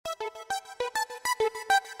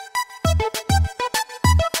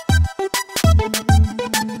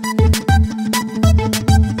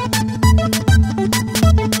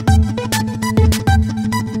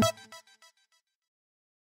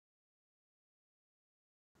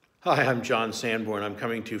Hi, I'm John Sanborn. I'm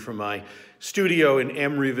coming to you from my studio in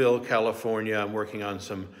Emeryville, California. I'm working on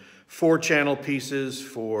some 4-channel pieces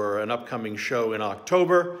for an upcoming show in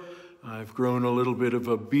October. I've grown a little bit of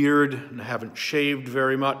a beard and haven't shaved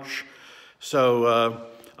very much. So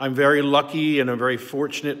I'm very lucky and I'm very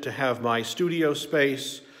fortunate to have my studio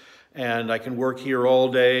space, and I can work here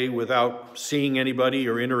all day without seeing anybody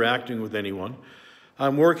or interacting with anyone.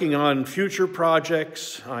 I'm working on future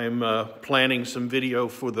projects. I'm planning some video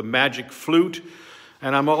for the Magic Flute,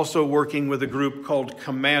 and I'm also working with a group called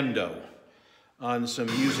COMMANDO on some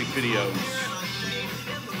music videos.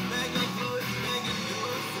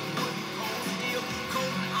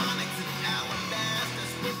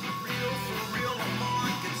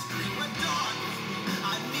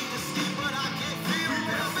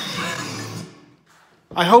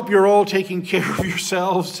 I hope you're all taking care of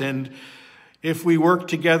yourselves, and if we work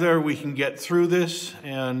together, we can get through this,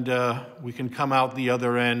 and we can come out the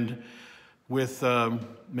other end with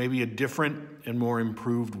maybe a different and more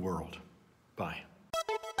improved world. Bye.